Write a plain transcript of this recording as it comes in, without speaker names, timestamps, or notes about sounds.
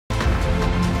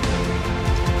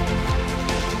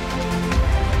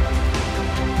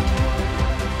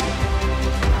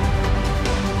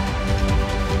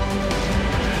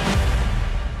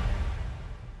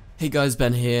Hey guys,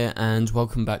 Ben here, and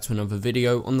welcome back to another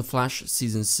video on The Flash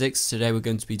Season 6. Today we're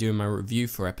going to be doing my review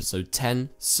for Episode 10.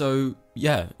 So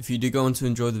yeah, if you do go on to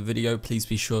enjoy the video, please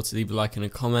be sure to leave a like and a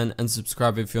comment, and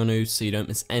subscribe if you're new so you don't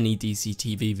miss any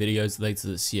DCTV videos later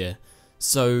this year.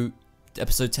 So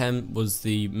Episode 10 was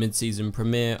the mid-season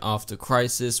premiere after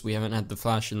Crisis. We haven't had The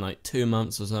Flash in like 2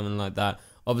 months or something like that.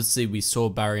 Obviously we saw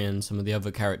Barry and some of the other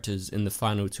characters in the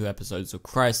final 2 episodes of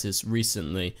Crisis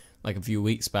recently, like a few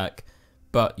weeks back.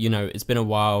 But, you know, it's been a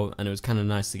while and it was kind of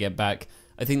nice to get back.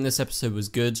 I think this episode was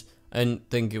good. I didn't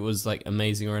think it was, like,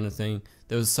 amazing or anything.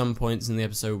 There was some points in the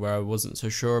episode where I wasn't so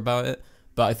sure about it.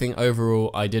 But I think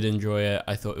overall, I did enjoy it.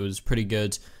 I thought it was pretty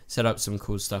good. Set up some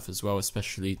cool stuff as well,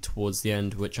 especially towards the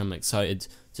end, which I'm excited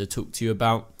to talk to you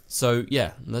about. So,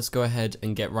 yeah, let's go ahead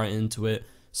and get right into it.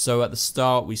 So, at the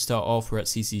start, we're at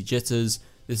CC Jitters.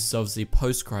 This is obviously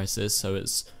post-Crisis, so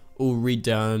it's all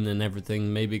redone and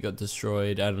everything. Maybe it got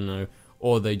destroyed, I don't know.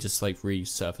 Or they just like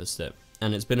resurfaced it.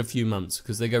 And it's been a few months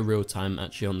because they go real time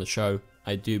actually on the show,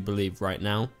 I do believe right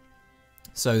now.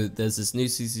 So there's this new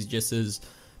CC Jitters.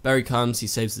 Barry comes, he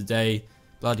saves the day,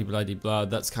 blah de blah de blah.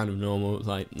 That's kind of normal,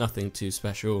 like nothing too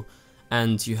special.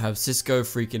 And you have Cisco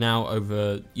freaking out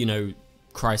over, you know,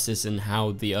 Crisis and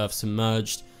how the Earth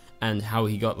submerged and how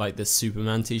he got like this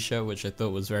Superman t-shirt, which I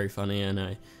thought was very funny, and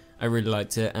I really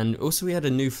liked it. And also we had a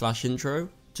new Flash intro.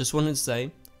 Just wanted to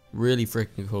say, really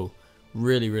freaking cool.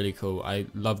 Really cool. I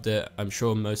loved it. I'm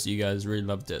sure most of you guys really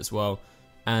loved it as well.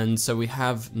 And so we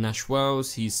have Nash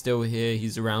Wells. He's still here.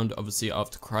 He's around obviously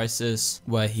after Crisis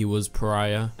where he was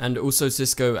Pariah. And also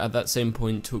Cisco at that same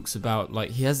point talks about, like,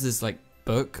 he has this like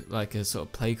book, like a sort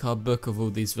of play card book of all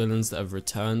these villains that have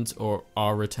returned or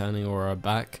are returning or are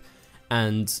back.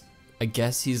 And I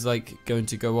guess he's like going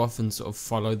to go off and sort of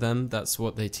follow them. That's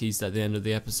what they teased at the end of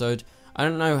the episode. I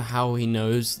don't know how he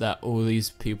knows that all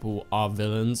these people are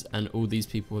villains and all these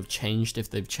people have changed, if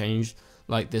they've changed,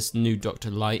 like this new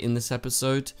Dr. Light in this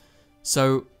episode.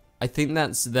 So I think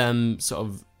that's them sort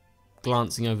of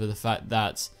glancing over the fact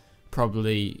that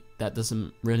probably that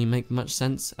doesn't really make much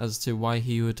sense as to why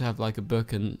he would have like a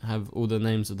book and have all the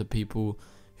names of the people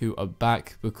who are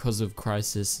back because of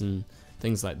Crisis and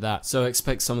things like that. So I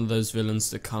expect some of those villains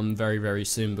to come very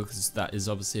soon, because that is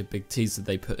obviously a big teaser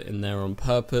they put in there on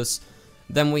purpose.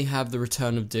 Then we have the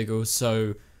return of Diggle.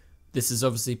 So this is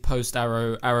obviously post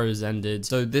Arrow. Arrow's ended.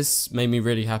 So this made me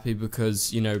really happy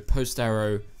because, you know, post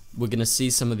Arrow, we're going to see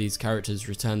some of these characters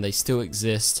return. They still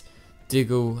exist.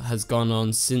 Diggle has gone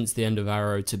on since the end of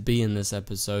Arrow to be in this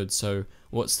episode. So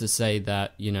what's to say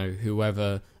that, you know,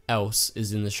 whoever else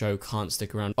is in the show can't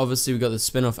stick around? Obviously, we've got the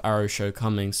spin-off Arrow show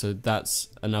coming, so that's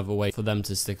another way for them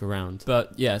to stick around.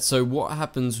 But yeah, so what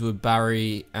happens with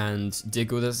Barry and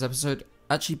Diggle this episode?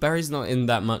 Actually, Barry's not in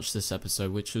that much this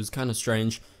episode, which was kind of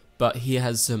strange, but he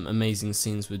has some amazing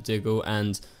scenes with Diggle,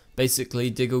 and basically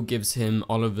Diggle gives him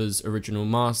Oliver's original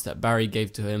mask that Barry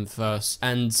gave to him first,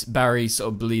 and Barry sort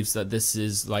of believes that this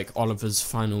is like Oliver's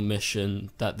final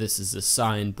mission, that this is a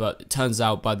sign. But it turns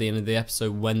out by the end of the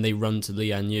episode, when they run to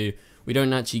Lian, we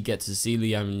don't actually get to see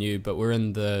Lian, but we're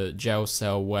in the jail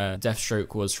cell where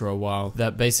Deathstroke was for a while,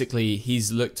 that basically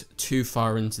he's looked too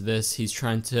far into this. He's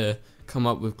trying to come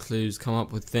up with clues, come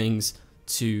up with things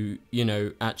to, you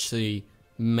know, actually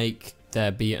make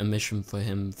there be a mission for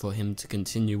him to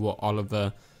continue what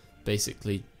Oliver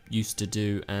basically used to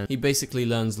do. And he basically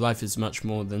learns life is much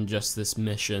more than just this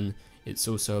mission. It's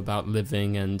also about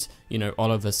living, and, you know,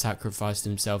 Oliver sacrificed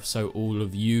himself so all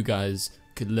of you guys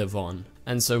could live on.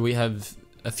 And so we have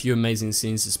a few amazing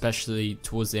scenes, especially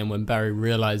towards the end when Barry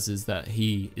realizes that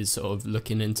he is sort of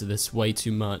looking into this way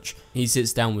too much. He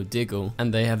sits down with Diggle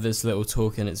and they have this little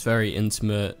talk, and it's very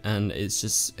intimate, and it's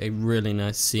just a really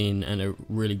nice scene and a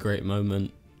really great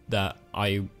moment that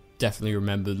I definitely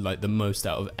remembered like the most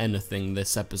out of anything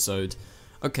this episode.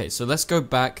 Okay, so let's go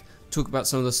back, talk about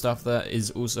some of the stuff that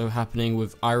is also happening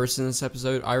with Iris in this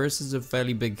episode. Iris is a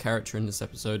fairly big character in this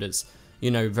episode. It's, you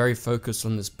know, very focused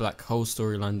on this black hole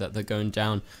storyline that they're going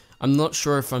down. I'm not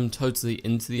sure if I'm totally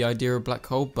into the idea of black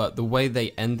hole, but the way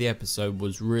they end the episode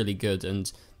was really good,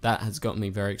 and that has got me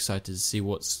very excited to see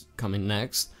what's coming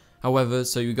next. However,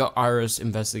 so you got Iris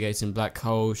investigating black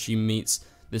hole. She meets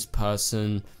this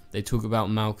person. They talk about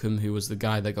Malcolm, who was the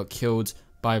guy that got killed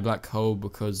by a black hole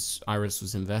because Iris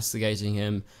was investigating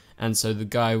him. And so the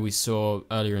guy we saw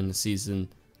earlier in the season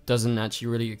doesn't actually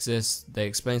really exist. They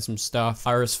explain some stuff.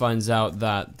 Iris finds out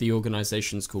that the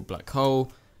organization is called Black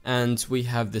Hole, and we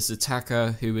have this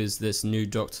attacker who is this new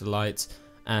Dr. Light,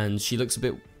 and she looks a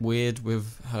bit weird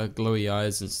with her glowy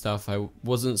eyes and stuff. I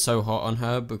wasn't so hot on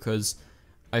her because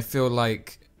I feel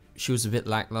like she was a bit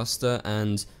lackluster,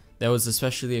 and there was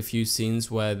especially a few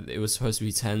scenes where it was supposed to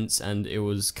be tense and it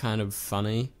was kind of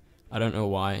funny. I don't know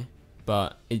why,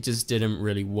 but it just didn't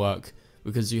really work,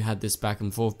 because you had this back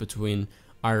and forth between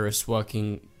Iris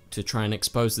working to try and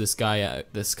expose this guy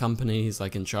at this company, he's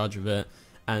like in charge of it,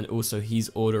 and also he's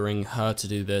ordering her to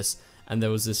do this. And there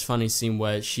was this funny scene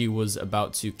where she was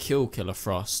about to kill Killer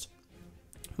Frost,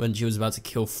 when she was about to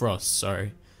kill Frost,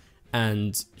 sorry,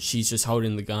 and she's just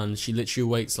holding the gun. She literally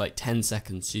waits like 10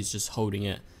 seconds, she's just holding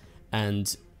it,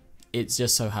 and it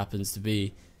just so happens to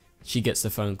be, she gets the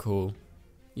phone call,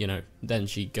 you know, then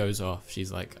she goes off,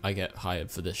 she's like, I get hired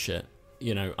for this shit,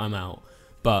 you know, I'm out.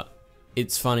 But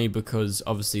it's funny because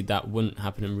obviously that wouldn't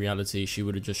happen in reality. She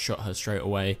would have just shot her straight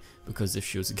away, because if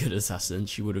she was a good assassin,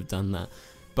 she would have done that.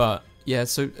 But yeah,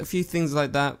 so a few things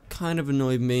like that kind of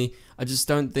annoyed me. I just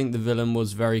don't think the villain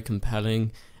was very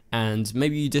compelling, and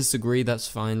maybe you disagree, that's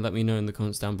fine. Let me know in the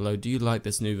comments down below. Do you like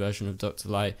this new version of Dr.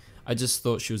 Light? I just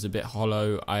thought she was a bit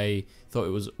hollow. I thought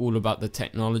it was all about the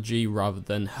technology rather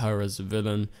than her as a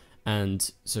villain,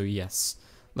 and so yes.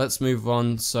 Let's move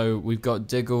on. So we've got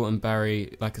Diggle and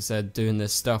Barry, like I said, doing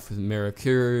this stuff with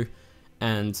Mirakuru,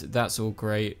 and that's all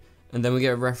great. And then we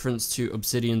get a reference to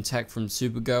Obsidian Tech from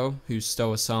Supergirl, who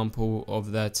stole a sample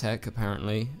of their tech,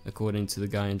 apparently, according to the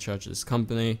guy in charge of this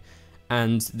company.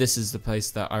 And this is the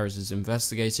place that Iris is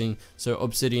investigating. So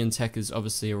Obsidian Tech is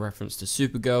obviously a reference to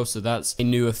Supergirl, so that's a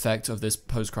new effect of this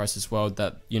post-crisis world,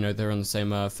 that, you know, they're on the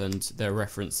same Earth and they're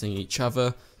referencing each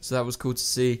other. So that was cool to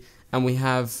see. And we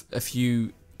have a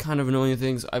few kind of annoying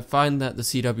things. I find that the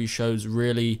CW shows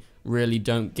really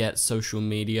don't get social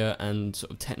media and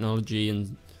sort of technology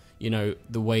and, you know,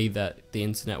 the way that the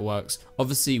internet works.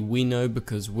 Obviously we know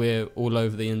because we're all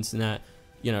over the internet.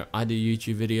 You know, I do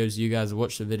YouTube videos, you guys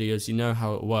watch the videos, you know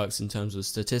how it works in terms of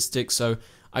statistics. So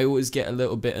I always get a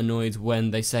little bit annoyed when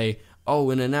they say,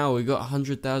 oh, in an hour we got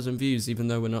 100,000 views, even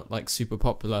though we're not like super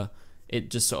popular.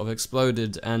 It just sort of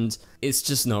exploded, and it's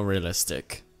just not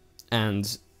realistic.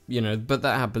 And you know, but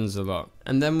that happens a lot.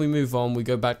 And then we move on, we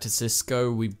go back to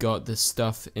Cisco. We've got this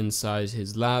stuff inside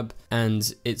his lab,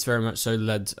 and it's very much so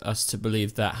led us to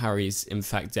believe that Harry's in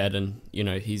fact dead, and you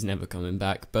know, he's never coming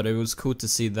back. But it was cool to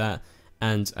see that,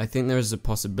 and I think there is a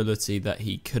possibility that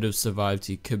he could have survived.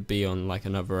 He could be on like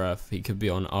another Earth, he could be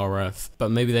on our Earth,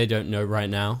 but maybe they don't know right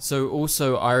now. So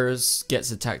also Iris gets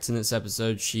attacked in this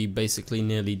episode. She basically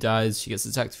nearly dies. She gets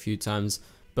attacked a few times,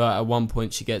 but at one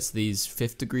point she gets these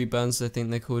 5th degree burns, I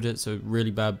think they called it, so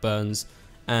really bad burns.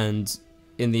 And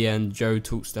in the end, Joe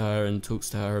talks to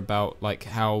her about like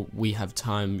how we have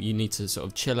time, you need to sort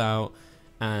of chill out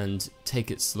and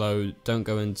take it slow, don't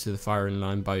go into the firing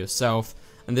line by yourself.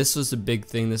 And this was a big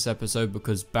thing this episode,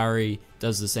 because Barry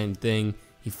does the same thing.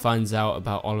 He finds out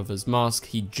about Oliver's mask,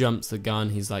 he jumps the gun,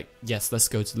 he's like, yes, let's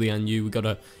go to Lian-Yu, we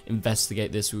gotta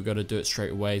investigate this, we gotta do it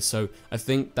straight away. So I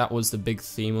think that was the big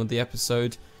theme of the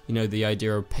episode, you know, the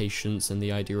idea of patience and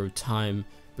the idea of time,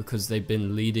 because they've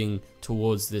been leading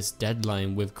towards this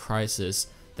deadline with Crisis,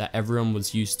 that everyone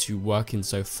was used to working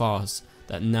so fast,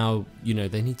 that now, you know,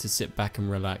 they need to sit back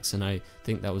and relax, and I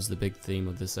think that was the big theme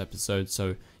of this episode.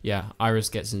 So yeah, Iris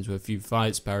gets into a few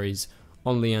fights, Barry's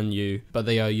on Lian-Yu, but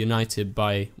they are united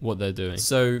by what they're doing.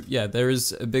 So yeah, there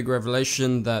is a big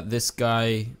revelation that this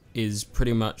guy is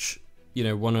pretty much, you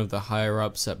know, one of the higher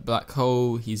ups at Black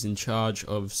Hole. He's in charge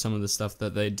of some of the stuff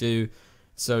that they do,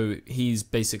 so he's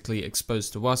basically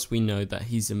exposed to us. We know that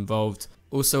he's involved.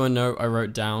 Also a note I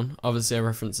wrote down, obviously I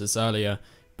referenced this earlier,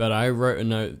 but I wrote a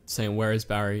note saying where is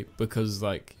Barry, because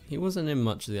like he wasn't in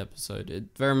much of the episode. It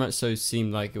very much so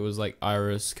seemed like it was like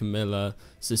Iris, Camilla,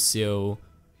 Cecile,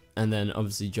 and then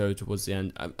obviously Joe towards the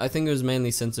end. I think it was mainly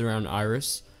centered around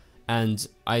Iris, and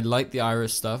I liked the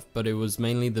Iris stuff, but it was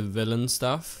mainly the villain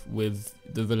stuff with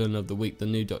the villain of the week, the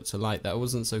new Dr. Light, that I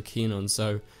wasn't so keen on.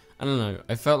 So I don't know,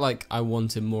 I felt like I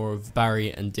wanted more of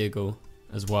Barry and Diggle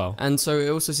as well. And so it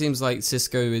also seems like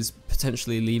Cisco is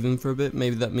potentially leaving for a bit.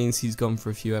 Maybe that means he's gone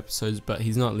for a few episodes, but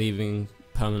he's not leaving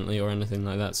permanently or anything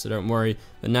like that, so don't worry.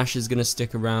 But Nash is going to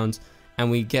stick around, and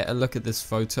we get a look at this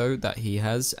photo that he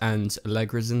has, and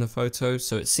Allegra's in the photo,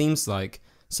 so it seems like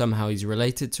somehow he's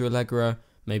related to Allegra,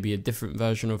 maybe a different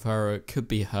version of her, or it could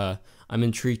be her. I'm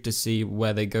intrigued to see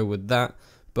where they go with that.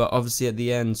 But obviously at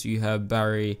the end you have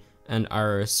Barry and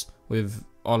Iris with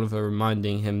Oliver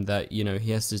reminding him that, you know,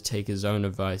 he has to take his own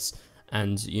advice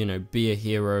and, you know, be a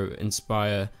hero,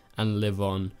 inspire and live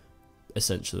on,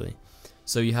 essentially.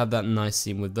 So you have that nice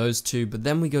scene with those two, but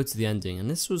then we go to the ending, and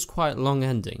this was quite a long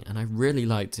ending, and I really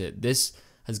liked it. This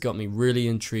has got me really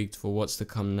intrigued for what's to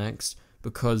come next,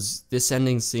 because this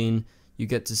ending scene, you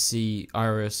get to see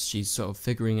Iris, she's sort of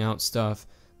figuring out stuff,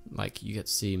 like you get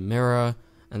to see Mira,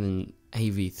 and then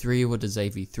AV3, what does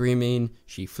AV3 mean?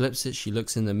 She flips it, she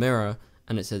looks in the mirror,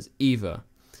 and it says Eva.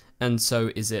 And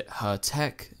so is it her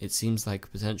tech? It seems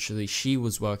like potentially she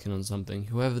was working on something,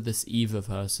 whoever this Eva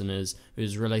person is,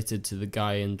 who's related to the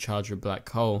guy in charge of Black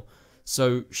Hole.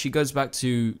 So she goes back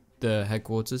to the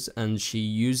headquarters and she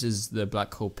uses the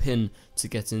Black Hole pin to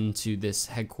get into this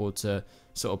headquarter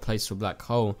sort of place for Black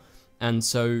Hole. And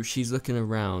so she's looking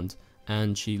around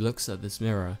and she looks at this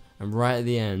mirror, and right at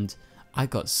the end, I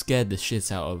got scared the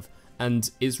shit out of. And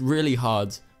it's really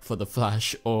hard for The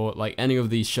Flash or like any of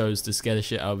these shows to scare the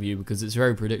shit out of you because it's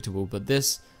very predictable, but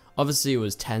this, obviously it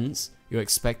was tense, you're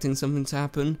expecting something to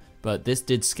happen, but this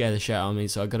did scare the shit out of me,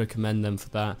 so I gotta commend them for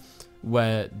that,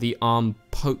 where the arm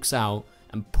pokes out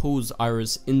and pulls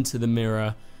Iris into the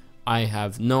mirror. I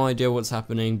have no idea what's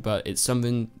happening, but it's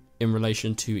something in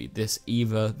relation to this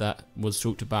Eva that was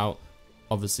talked about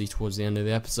obviously towards the end of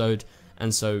the episode.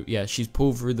 And so yeah, she's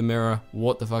pulled through the mirror.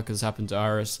 What the fuck has happened to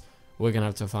Iris? We're gonna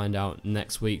have to find out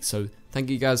next week. So thank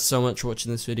you guys so much for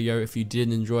watching this video. If you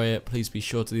did enjoy it, please be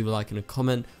sure to leave a like and a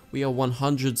comment. We are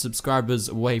 100 subscribers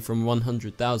away from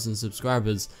 100,000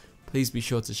 subscribers. Please be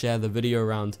sure to share the video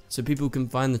around so people can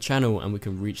find the channel and we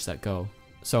can reach that goal.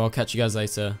 So I'll catch you guys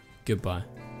later. Goodbye.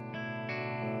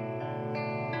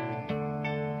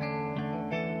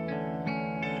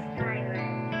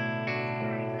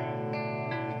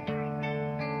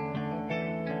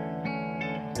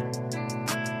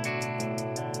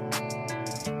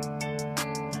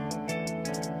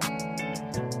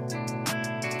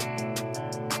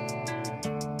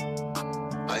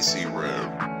 I see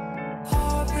red.